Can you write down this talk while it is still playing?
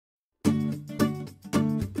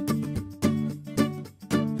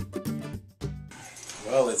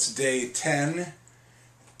Well, it's day 10,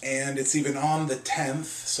 and it's even on the 10th,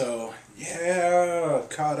 so yeah,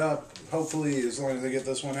 caught up. Hopefully, as long as I get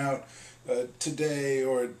this one out today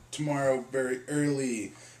or tomorrow, very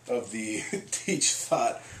early, of the Teach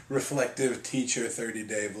Thought Reflective Teacher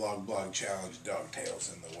 30-Day Vlog Blog Challenge,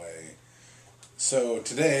 Dogtails in the Way. So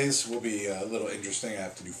today's will be a little interesting. I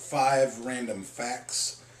have to do 5 random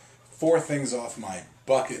facts, 4 things off my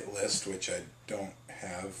bucket list, which I don't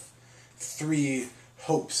have, 3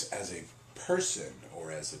 hopes as a person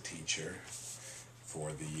or as a teacher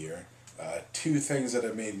for the year, 2 things that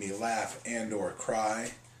have made me laugh and or cry,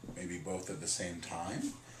 maybe both at the same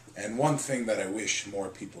time, and 1 thing that I wish more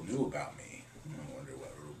people knew about me. I wonder what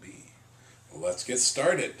it will be. Well, let's get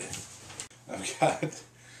started. I've got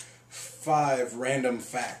 5 random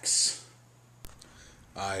facts.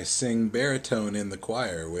 I sing baritone in the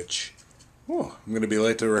choir, which, I'm going to be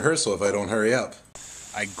late to rehearsal if I don't hurry up.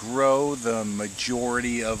 I grow the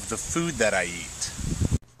majority of the food that I eat.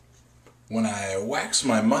 When I wax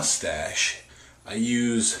my mustache, I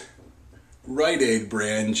use Rite Aid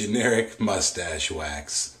brand generic mustache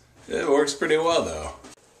wax. It works pretty well though.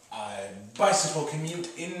 I bicycle commute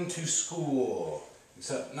into school,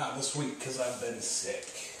 except not this week because I've been sick.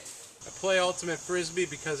 I play ultimate frisbee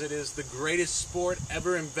because it is the greatest sport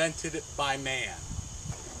ever invented by man.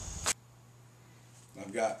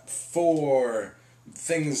 I've got 4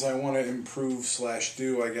 things I want to improve /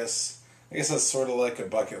 do. I guess that's sort of like a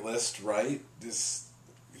bucket list, right?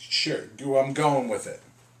 I'm going with it.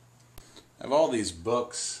 I have all these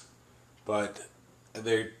books, but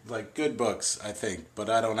they're like good books, I think, but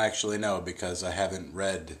I don't actually know because I haven't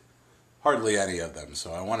read hardly any of them.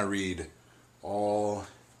 So I want to read all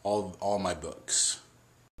my books.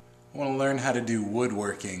 I want to learn how to do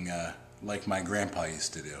woodworking like my grandpa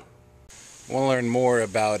used to do. I want to learn more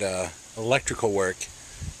about electrical work,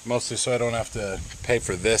 mostly so I don't have to pay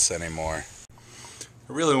for this anymore.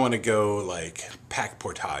 I really want to go like pack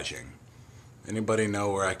portaging. Anybody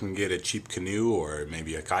know where I can get a cheap canoe or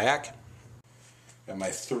maybe a kayak? And my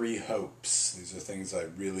 3 hopes. These are things I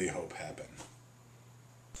really hope happen.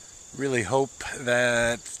 Really hope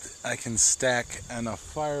that I can stack enough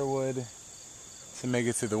firewood to make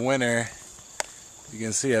it through the winter. You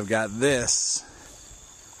can see I've got this.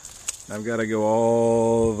 I've got to go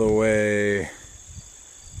all the way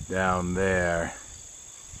down there.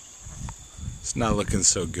 It's not looking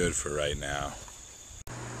so good for right now.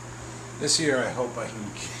 This year I hope I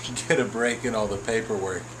can get a break in all the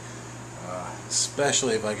paperwork,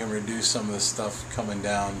 especially if I can reduce some of the stuff coming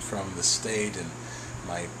down from the state and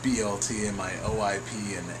my BLT and my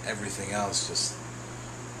OIP and everything else. Just,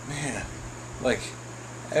 man, like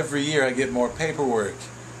every year I get more paperwork,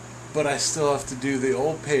 but I still have to do the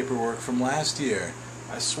old paperwork from last year.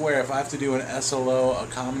 I swear, if I have to do an SLO, a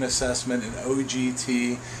common assessment, an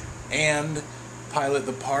OGT, and pilot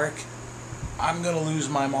the park, I'm going to lose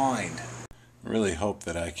my mind. I really hope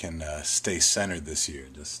that I can stay centered this year.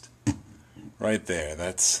 Just right there.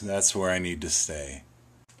 That's where I need to stay.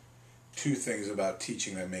 2 things about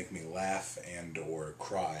teaching that make me laugh and or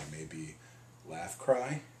cry. Maybe laugh,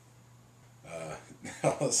 cry.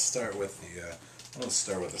 I'll start with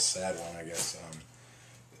the sad one, I guess.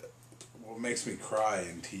 What makes me cry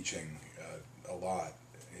in teaching a lot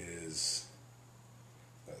is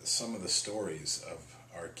some of the stories of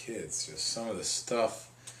our kids. Just some of the stuff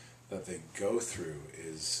that they go through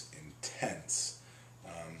is intense.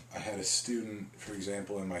 I had a student, for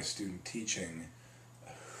example, in my student teaching,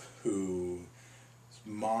 whose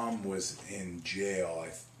mom was in jail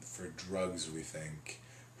for drugs, we think,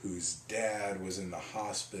 whose dad was in the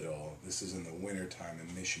hospital, this is in the wintertime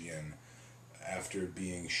in Michigan, after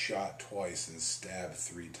being shot twice and stabbed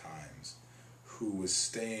 3 times, who was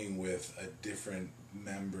staying with a different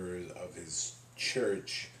member of his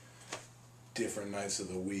church different nights of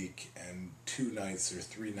the week, and 2 nights or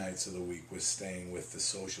 3 nights of the week was staying with the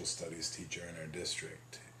social studies teacher in our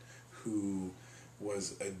district, who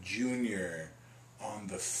was a junior on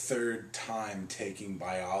the 3rd time taking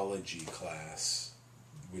biology class,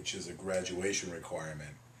 which is a graduation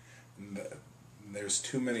requirement. And there's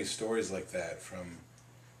too many stories like that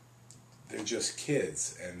they're just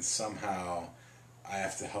kids, and somehow I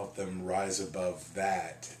have to help them rise above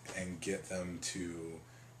that and get them to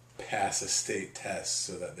pass a state test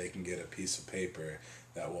so that they can get a piece of paper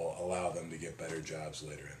that will allow them to get better jobs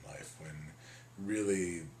later in life, when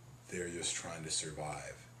really they're just trying to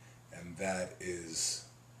survive. And that is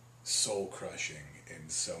soul crushing in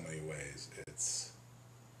so many ways. It's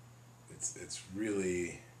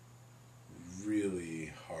really,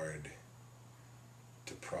 really hard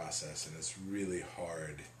to process, and it's really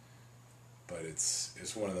hard, but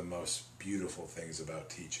it's one of the most beautiful things about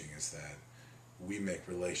teaching is that we make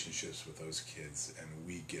relationships with those kids and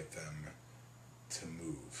we get them to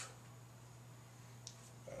move.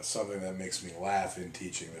 Something that makes me laugh in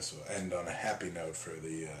teaching, this will end on a happy note for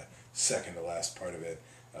the second to last part of it.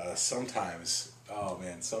 Sometimes, oh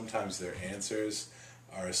man, sometimes their answers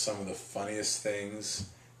are some of the funniest things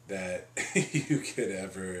that you could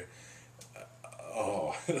ever,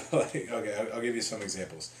 like, okay, I'll give you some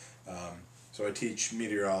examples. So I teach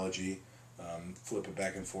meteorology, flip it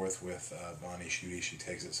back and forth with Bonnie Schutte. She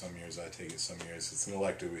takes it some years, I take it some years. It's an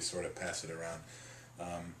elective, we sort of pass it around.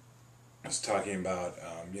 I was talking about,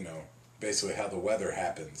 basically how the weather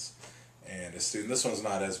happens. And a student, this one's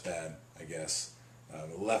not as bad, I guess,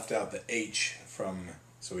 left out the H from,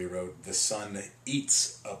 so he wrote, the sun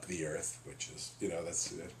eats up the earth, which is,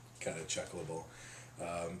 that's kind of chuckleable.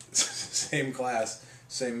 Same class,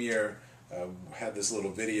 same year, had this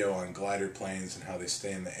little video on glider planes and how they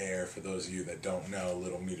stay in the air. For those of you that don't know, a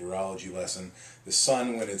little meteorology lesson. The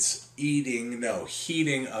sun, when it's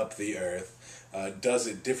heating up the earth, does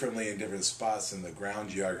it differently in different spots, and the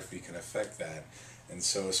ground geography can affect that. And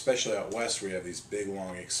so especially out west, where you have these big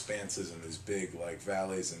long expanses and these big like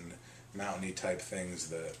valleys and mountainy type things,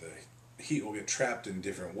 the heat will get trapped in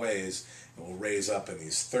different ways and will raise up in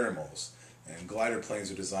these thermals. And glider planes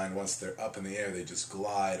are designed, once they're up in the air, they just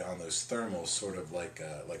glide on those thermals, sort of like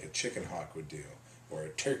a chicken hawk would do, or a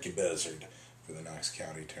turkey buzzard for the Knox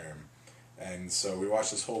County term. And so we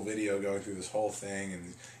watched this whole video going through this whole thing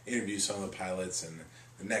and interviewed some of the pilots, and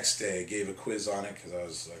the next day gave a quiz on it because I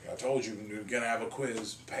was like, I told you we were going to have a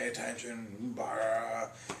quiz, pay attention, blah.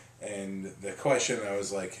 And the question, I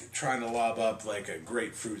was like trying to lob up like a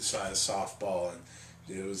grapefruit-sized softball, and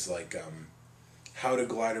it was like, how do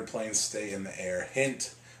glider planes stay in the air?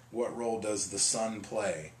 Hint, what role does the sun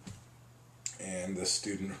play? And the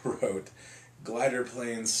student wrote, glider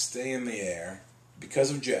planes stay in the air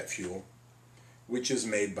because of jet fuel, which is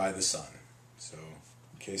made by the sun. So,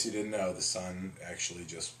 in case you didn't know, the sun actually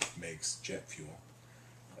just makes jet fuel.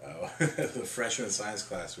 The freshman science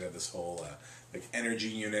class, we have this whole like energy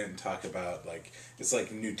unit and talk about like, it's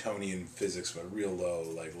like Newtonian physics, but real low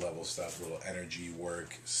like level stuff, little energy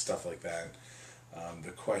work, stuff like that.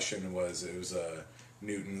 The question was, it was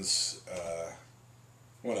Newton's,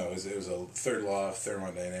 it was a third law of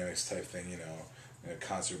thermodynamics type thing,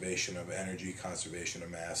 conservation of energy, conservation of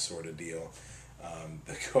mass sort of deal.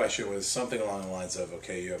 The question was something along the lines of,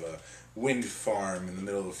 okay, you have a wind farm in the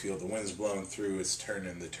middle of the field, the wind's blowing through, it's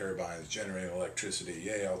turning the turbines, generating electricity,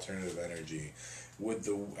 yay, alternative energy.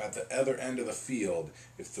 At the other end of the field,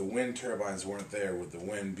 if the wind turbines weren't there, would the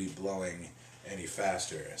wind be blowing any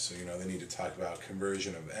faster? So, they need to talk about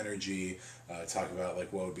conversion of energy, talk about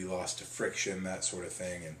like what would be lost to friction, that sort of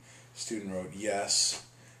thing. And student wrote, yes,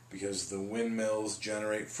 because the windmills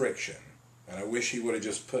generate friction. And I wish he would have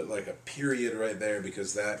just put like a period right there,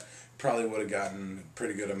 because that probably would have gotten a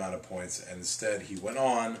pretty good amount of points. And instead he went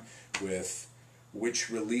on with, which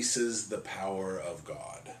releases the power of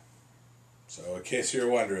God. So in case you're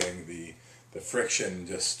wondering, the friction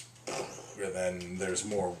just, and then there's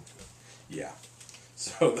more, yeah.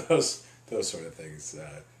 So those sort of things,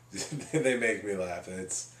 they make me laugh. And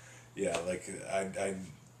it's, yeah, like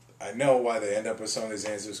I know why they end up with some of these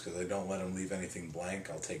answers, because I don't let them leave anything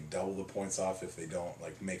blank. I'll take double the points off if they don't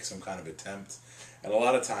like make some kind of attempt. And a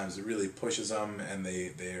lot of times it really pushes them, and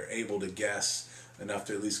they're able to guess enough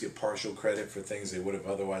to at least get partial credit for things they would have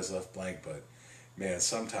otherwise left blank. But man,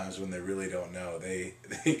 sometimes when they really don't know, they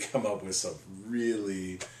come up with some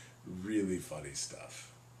really, really funny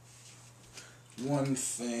stuff. One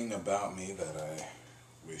thing about me that I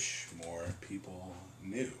wish more people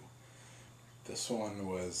knew. This one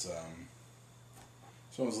was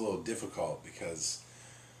a little difficult because,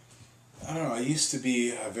 I don't know, I used to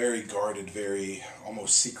be a very guarded, very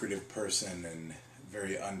almost secretive person, and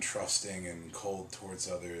very untrusting and cold towards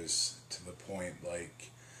others, to the point,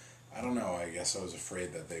 like, I don't know, I guess I was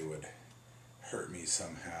afraid that they would hurt me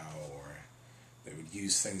somehow, or they would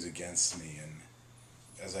use things against me. And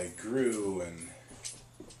as I grew, and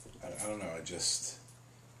I don't know,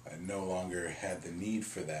 I no longer had the need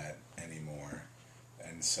for that anymore,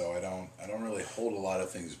 and so I don't really hold a lot of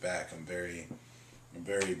things back. I'm a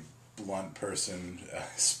very blunt person.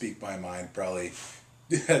 Speak my mind probably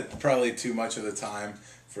too much of the time.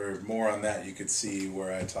 For more on that, you could see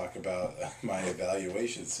where I talk about my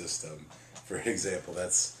evaluation system, for example.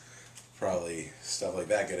 That's probably stuff like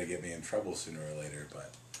that gonna get me in trouble sooner or later.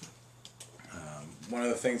 But one of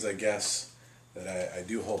the things, I guess, that I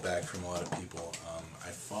do hold back from a lot of people, I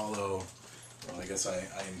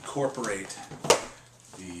incorporate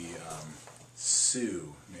the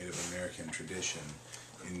Sioux, Native Native American tradition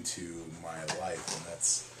into my life, and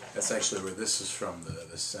that's actually where this is from.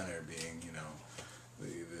 The center being, you know,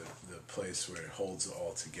 the place where it holds it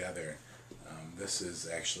all together. This is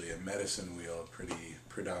actually a medicine wheel, a pretty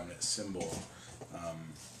predominant symbol.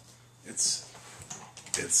 It's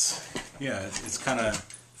kind of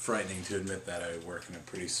frightening to admit that I work in a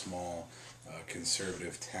pretty small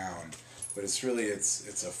conservative town, but it's really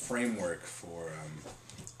it's a framework for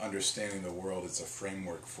understanding the world. It's a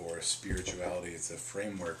framework for spirituality. It's a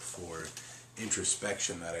framework for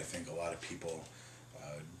introspection that I think a lot of people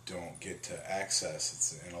don't get to access.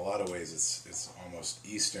 It's in a lot of ways it's almost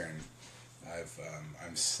Eastern.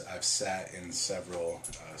 I've sat in several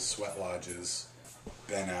sweat lodges,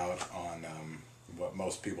 been out on what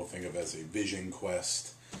most people think of as a vision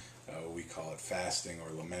quest. We call it fasting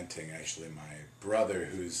or lamenting. Actually, my brother,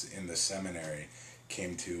 who's in the seminary,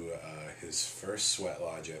 came to his first sweat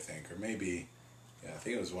lodge, I think, or maybe, yeah, I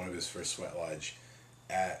think it was one of his first sweat lodge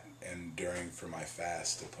at and during for my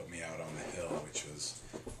fast to put me out on the hill, which was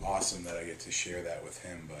awesome that I get to share that with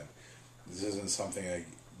him. But this isn't something I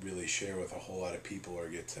really share with a whole lot of people or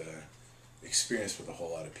get to experience with a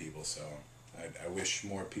whole lot of people. So I wish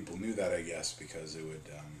more people knew that, I guess, because it would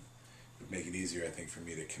make it easier, I think, for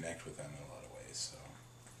me to connect with them in a lot of ways.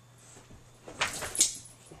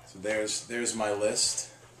 So there's my list.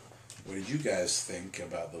 What did you guys think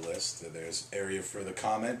about the list? There's area for the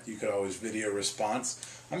comment. You could always video response.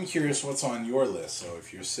 I'm curious what's on your list. So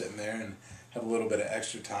if you're sitting there and have a little bit of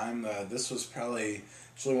extra time, this was probably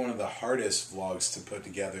actually one of the hardest vlogs to put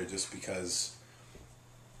together, just because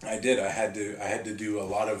I had to do a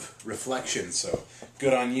lot of reflection. So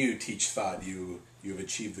good on you, Teach Thought. You've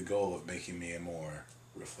achieved the goal of making me a more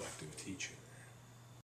reflective teacher.